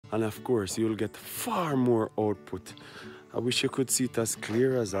and of course you'll get far more output. I wish you could see it as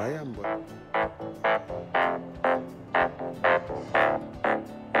clear as I am, but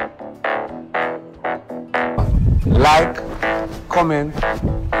like, comment,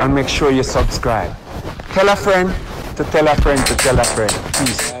 and make sure you subscribe. Tell a friend to tell a friend to tell a friend.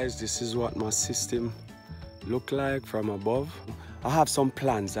 Peace. Guys, this is what my system look like from above. I have some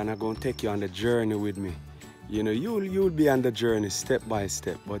plans and I'm going to take you on the journey with me. You know, you'll be on the journey step by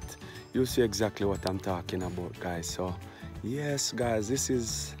step, but you'll see exactly what I'm talking about, guys. So yes, guys, this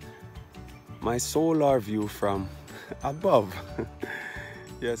is my solar view from above.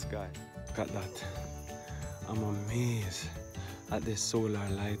 Yes, guys, look at that. I'm amazed at this solar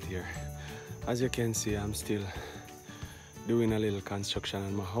light here. As you can see, I'm still doing a little construction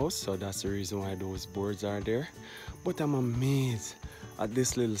on my house, so that's the reason why those boards are there. But I'm amazed at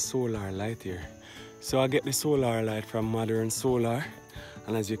this little solar light here. So I get the solar light from Modern Solar,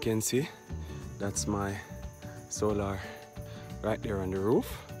 and as you can see, that's my solar right there on the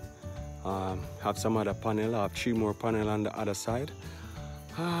roof. Have some other panel. I have 3 more panels on the other side.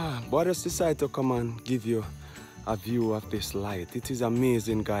 But I just decided to come and give you a view of this light. It is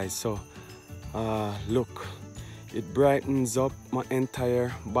amazing, guys. So look, it brightens up my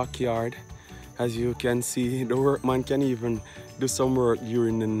entire backyard. As you can see, the workman can even do some work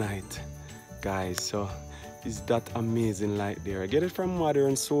during the night, guys. So it's that amazing light there. I get it from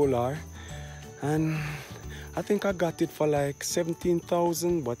Modern Solar, and I think I got it for like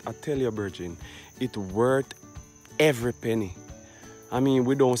 17,000, but I tell you, Virgin, it worth every penny. I mean,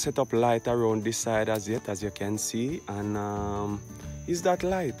 we don't set up light around this side as yet, as you can see, and it's that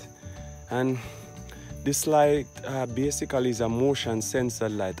light. And this light basically is a motion sensor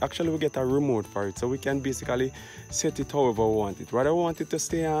light. Actually, we get a remote for it, so we can basically set it however we want it. Whether I want it to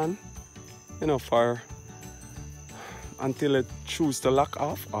stay on, you know, for until it chooses to lock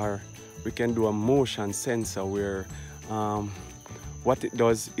off, or we can do a motion sensor where what it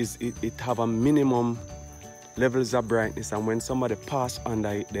does is it have a minimum levels of brightness, and when somebody pass under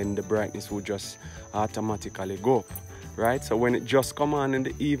it, then the brightness will just automatically go up, right? So when it just come on in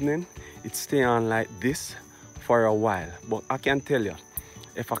the evening, it stay on like this for a while. But I can tell you,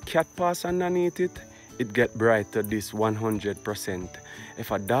 if a cat pass underneath it, it get bright to this 100%.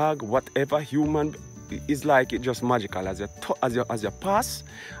 If a dog, whatever, human, it's like it just magical. As you pass,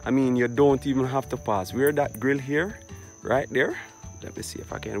 I mean, you don't even have to pass. Where that grill here, right there, let me see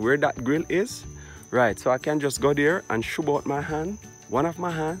if I can, where that grill is, right, so I can just go there and shove out my hand, one of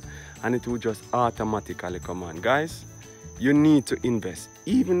my hand, and it will just automatically come on. Guys, you need to invest.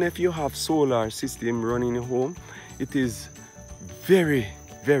 Even if you have solar system running in your home, it is very,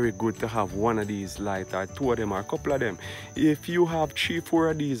 very good to have one of these lights, or 2 of them, or a couple of them. If you have 3,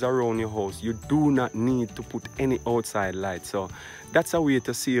 4 of these around your house, you do not need to put any outside light. So that's a way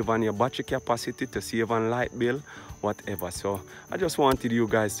to save on your battery capacity, to save on light bill, whatever. So I just wanted you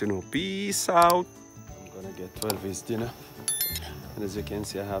guys to know. Peace out. I'm gonna get 12's dinner, and as you can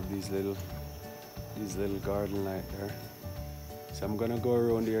see, I have these little garden light there. So I'm gonna go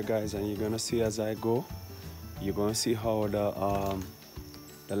around here, guys, and you're gonna see as I go, you're gonna see how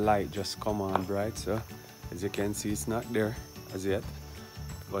the light just come on bright. So as you can see, it's not there as yet,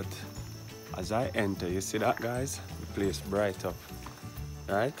 but as I enter, you see that, guys, the place bright up,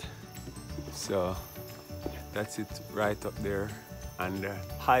 right? So that's it right up there, and the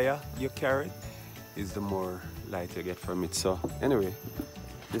higher you carry it is the more light you get from it. So anyway,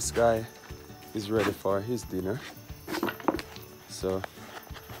 this guy is ready for his dinner, so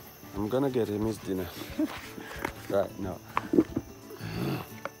I'm gonna get him his dinner right now.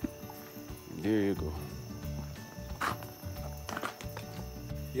 There you go.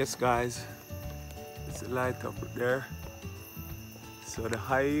 Yes, guys, it's a light up there. So the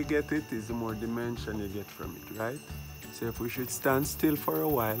higher you get it is the more dimension you get from it, right? So if we should stand still for a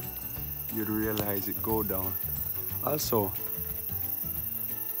while, you'd realize it go down. Also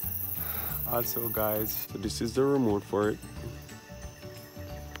guys, so this is the remote for it,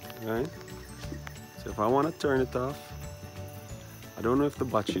 right? So if I want to turn it off, I don't know if the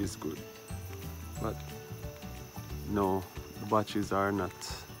battery is good, but no, the batteries are not.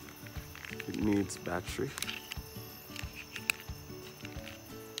 It needs battery.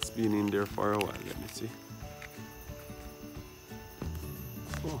 It's been in there for a while. Let me see.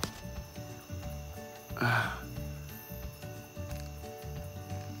 Oh.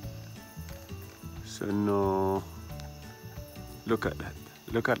 So no, look at that.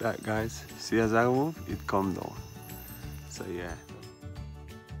 Look at that, guys. See, as I move, it come down. So yeah.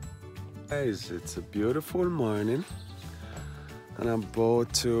 Guys, it's a beautiful morning, and I'm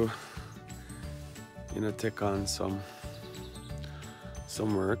about to, you know, take on some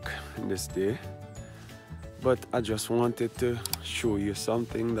some work in this day, but I just wanted to show you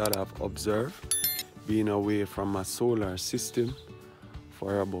something that I've observed being away from my solar system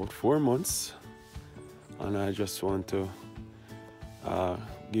for about 4 months, and I just want to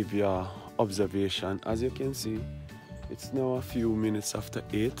give you an observation. As you can see, it's now a few minutes after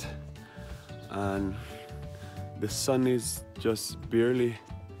 8 and the sun is just barely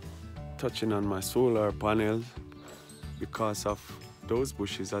touching on my solar panel because of those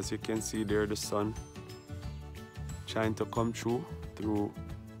bushes. As you can see there, the sun trying to come through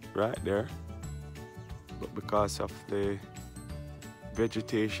right there, but because of the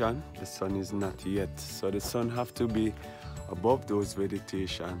vegetation, the sun is not yet. So the sun have to be above those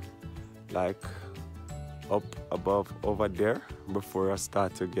vegetation, like up above over there, before I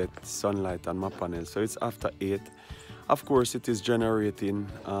start to get sunlight on my panel. So it's after 8. Of course, it is generating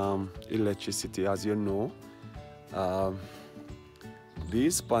electricity, as you know.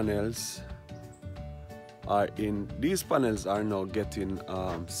 These panels are now getting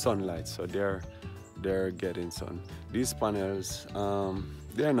sunlight, so they're getting sun. These panels,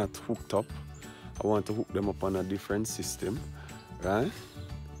 they're not hooked up. I want to hook them up on a different system, right?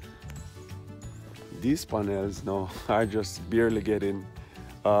 These panels now are just barely getting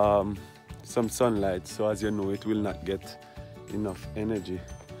some sunlight, so as you know, it will not get enough energy.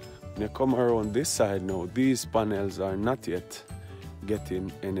 When you come around this side now, these panels are not yet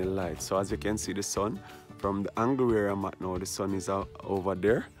getting any light. So as you can see, the sun from the angle where I'm at now, the sun is out over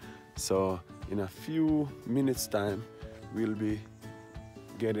there. So in a few minutes time, we'll be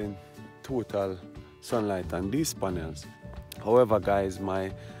getting total sunlight on these panels. However, guys,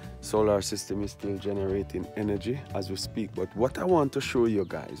 my solar system is still generating energy as we speak. But what I want to show you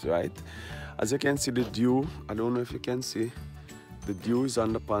guys, right, as you can see, the dew, I don't know if you can see, the dew is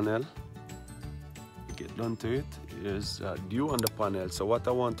on the panel. You get down to it, there's dew on the panel. So what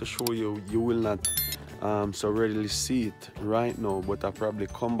I want to show you, you will not so readily see it right now, but I'll probably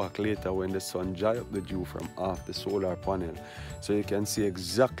come back later when the sun dry up the dew from off the solar panel, so you can see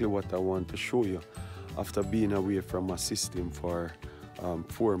exactly what I want to show you after being away from my system for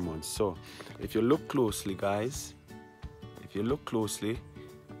 4 months. So if you look closely, guys, if you look closely,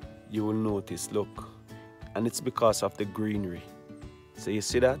 you will notice, look, and it's because of the greenery. So you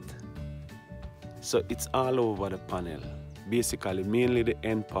see that? So it's all over the panel, basically, mainly the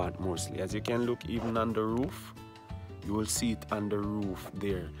end part mostly. As you can look even on the roof, you will see it on the roof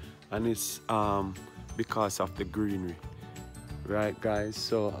there, and it's because of the greenery, right, guys?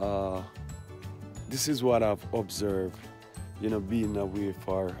 So this is what I've observed, you know, being away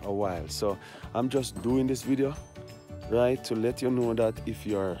for a while. So I'm just doing this video, right, to let you know that if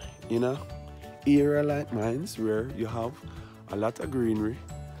you're in a area like mine, where you have a lot of greenery,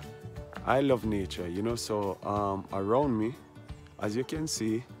 I love nature, you know, so around me, as you can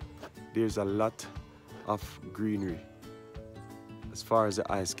see, there's a lot of greenery. As far as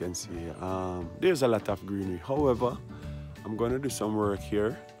the eyes can see, there's a lot of greenery. However, I'm gonna do some work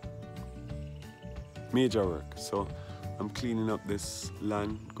here, major work. So I'm cleaning up this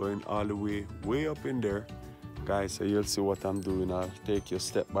land, going all the way up in there, guys. So you'll see what I'm doing. I'll take you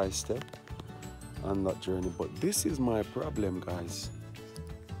step by step on that journey. But this is my problem, guys.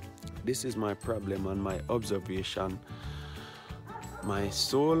 This is my problem and my observation. My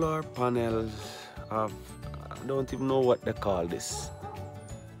solar panels have, I don't even know what they call this,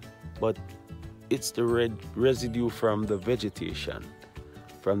 but it's the residue from the vegetation,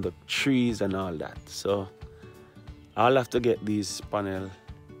 from the trees and all that. So I'll have to get these panels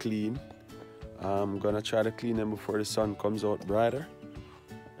clean. I'm gonna try to clean them before the sun comes out brighter,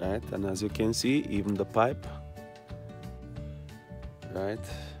 right? And as you can see, even the pipe, right?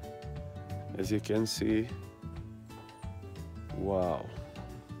 As you can see, wow.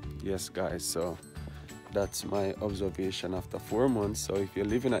 Yes, guys, so that's my observation after 4 months. So if you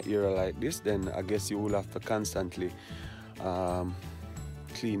live in an area like this, then I guess you will have to constantly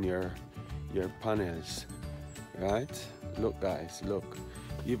clean your panels, right? Look, guys, look,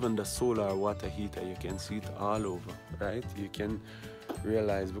 even the solar water heater, you can see it all over, right? You can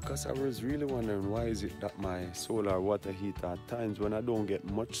realize, because I was really wondering, why is it that my solar water heater, at times when I don't get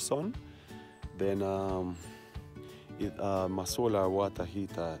much sun, then my solar water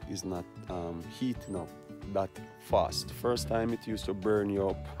heater is not heating up that fast. First time it used to burn you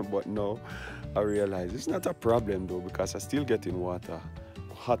up, but now I realize it's not a problem though, because I'm still getting water,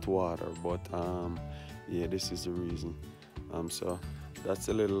 hot water. But yeah, this is the reason. So that's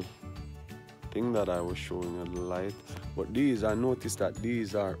a little thing that I was showing you, the light. But these, I noticed that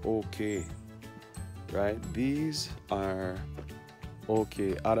these are okay, right? These are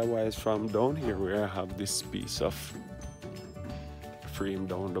okay. Otherwise, from down here where I have this piece of frame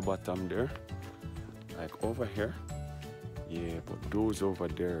down the bottom there, like over here. Yeah, but those over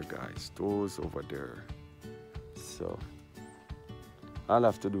there, guys, those over there. So I'll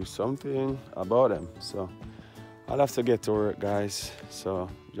have to do something about them. So I'll have to get to work, guys. So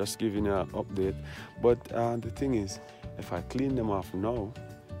just giving you an update. But the thing is, if I clean them off now,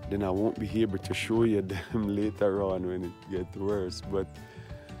 then I won't be able to show you them later on when it gets worse. But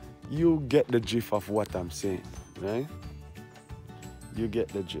you get the gist of what I'm saying, right? You get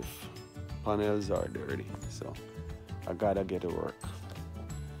the gist. Panels are dirty, so I gotta get to work.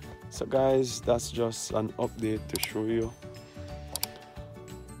 So guys, that's just an update to show you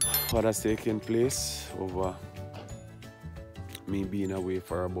what has taken place over me being away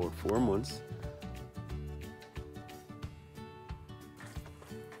for about 4 months.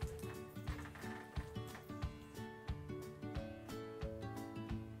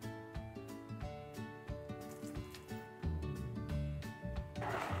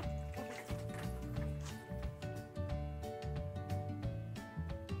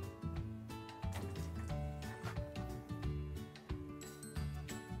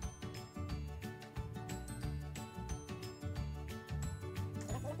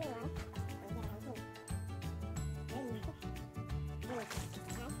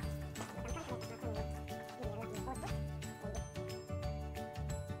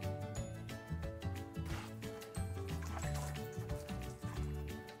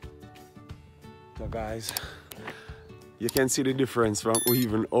 So guys, you can see the difference from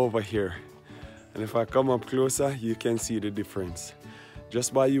even over here, and if I come up closer, you can see the difference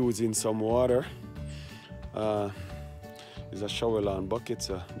just by using some water. There's a shower lawn bucket,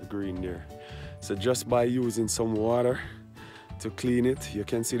 the green there. So just by using some water to clean it, you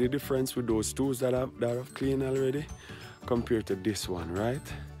can see the difference with those tools that I've cleaned already compared to this one, right?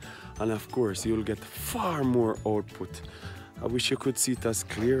 And of course you'll get far more output. I wish you could see it as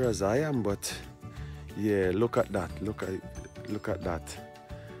clear as I am, but yeah, look at that, look at that.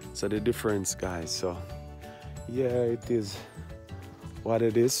 So the difference, guys. So yeah, it is what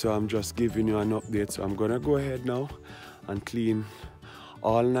it is. So I'm just giving you an update. So I'm gonna go ahead now and clean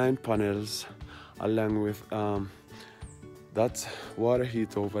all 9 panels along with that water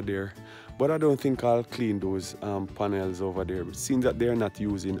heat over there. But I don't think I'll clean those panels over there, seeing that they're not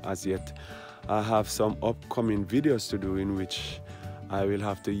using as yet. I have some upcoming videos to do in which I will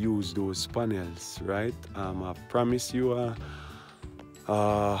have to use those panels, right? I promise you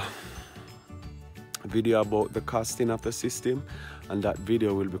a video about the costing of the system, and that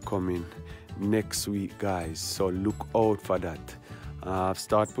video will be coming next week, guys. So look out for that. I've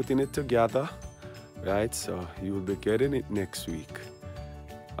started putting it together, right? So you will be getting it next week.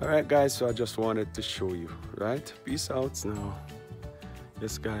 All right, guys, so I just wanted to show you, right? Peace out now.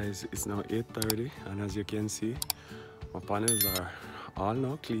 Yes, guys, it's now 8:30, and as you can see, my panels are all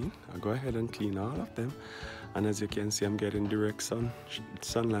now clean. I'll go ahead and clean all of them, and as you can see, I'm getting direct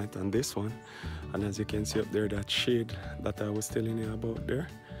sunlight on this one. And as you can see up there, that shade that I was telling you about there,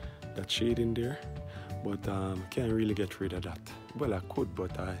 that shade in there, but can't really get rid of that. Well, I could,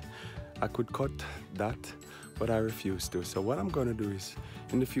 but I could cut that, but I refuse to. So what I'm gonna do is,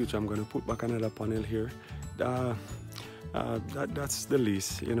 in the future, I'm gonna put back another panel here. That's the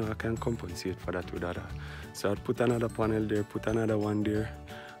least, you know, I can compensate for that with other. So I'd put another panel there, put another one there,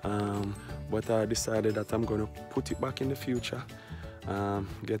 but I decided that I'm gonna put it back in the future.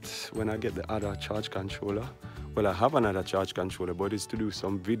 When I get the other charge controller. Well, I have another charge controller, but it's to do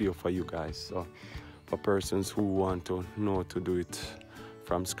some video for you guys, so for persons who want to know to do it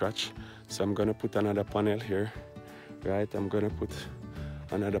from scratch. So I'm gonna put another panel here, right? I'm gonna put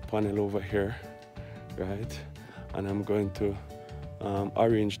another panel over here, right? And I'm going to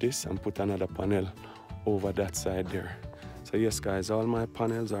arrange this and put another panel over that side there. So yes, guys, all my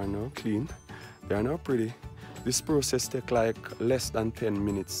panels are now clean. They are now pretty. This process takes like less than 10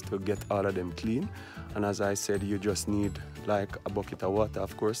 minutes to get all of them clean. And as I said, you just need like a bucket of water.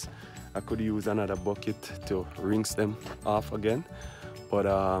 Of course, I could use another bucket to rinse them off again. But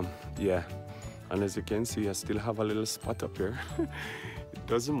yeah, and as you can see, I still have a little spot up here. It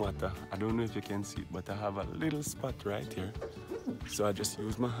doesn't matter. I don't know if you can see it, but I have a little spot right here. So I just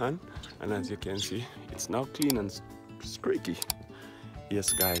use my hand, and as you can see, it's now clean and squeaky.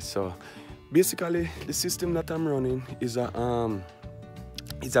 Yes, guys. So basically, the system that I'm running is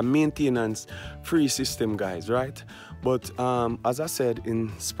a maintenance-free system, guys, right? But as I said,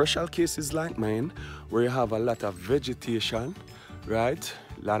 in special cases like mine, where you have a lot of vegetation, right?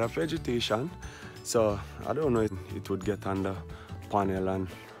 A lot of vegetation. So I don't know if it would get on the panel, and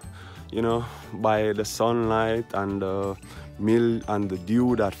you know, by the sunlight and the mill and the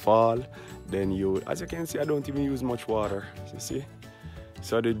dew that fall, then you, as you can see, I don't even use much water. You see,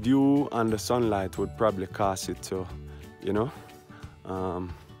 So the dew and the sunlight would probably cause it to, you know,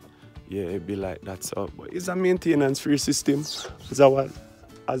 yeah, it'd be like that. So, but it's a maintenance-free system.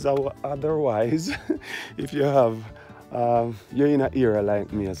 Otherwise, if you have, you're in an era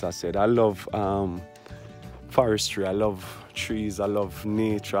like me, as I said. I love forestry. I love trees. I love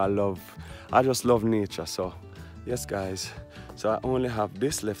nature. I just love nature. So, yes, guys. So I only have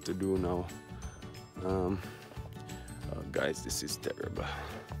this left to do now. Oh, guys, this is terrible.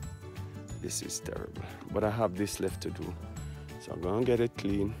 This is terrible. But I have this left to do. So I'm gonna get it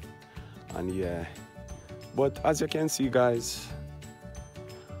clean. And yeah. But as you can see, guys,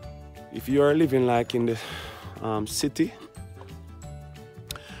 if you are living like in the city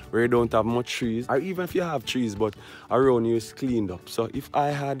where you don't have much trees, or even if you have trees but around you is cleaned up. So if I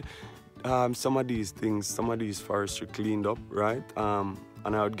had some of these things, some of these forestry cleaned up, right?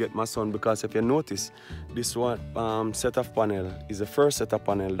 And I would get my sun, because if you notice, this one set of panel is the first set of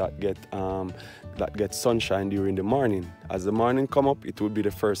panel that get sunshine during the morning. As the morning come up, it would be the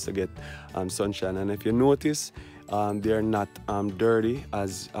first to get sunshine. And if you notice, they're not dirty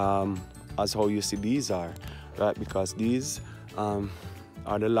as how you see these are, right? Because these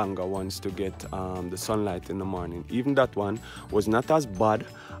are the longer ones to get the sunlight in the morning. Even that one was not as bad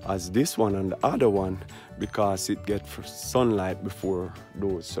as this one and the other one, because it gets sunlight before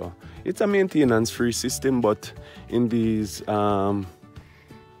those. So it's a maintenance-free system, but in these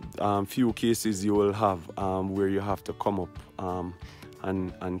few cases you will have where you have to come up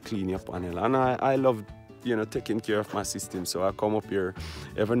and clean your panel. And I love, you know, taking care of my system, so I come up here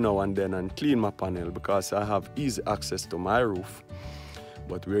every now and then and clean my panel, because I have easy access to my roof.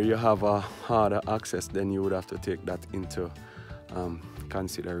 But where you have a harder access, then you would have to take that into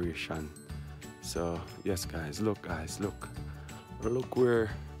consideration. So yes, guys, look where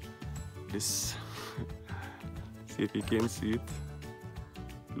this see if you can see it.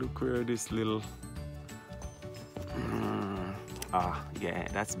 Look where this little yeah,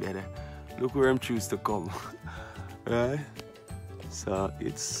 that's better. Look where I'm choose to come. Right? So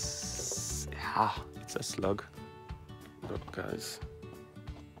it's a slug. Look, guys.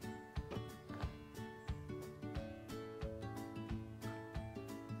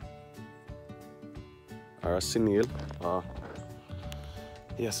 Or a snail.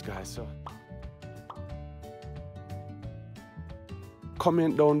 Yes, guys. So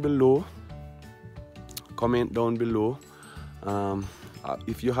comment down below.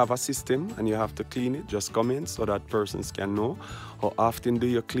 If you have a system and you have to clean it, just comment so that persons can know how often do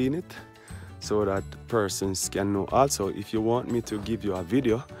you clean it, so that persons can know. Also, if you want me to give you a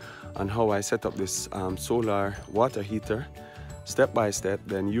video on how I set up this solar water heater step by step,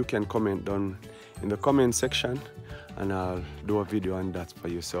 then you can comment down in the comment section and I'll do a video on that for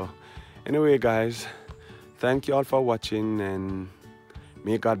you. So anyway, guys, thank you all for watching, and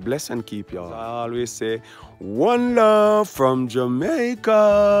may God bless and keep y'all. I always say, one love from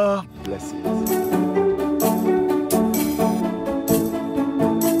Jamaica. Blessings.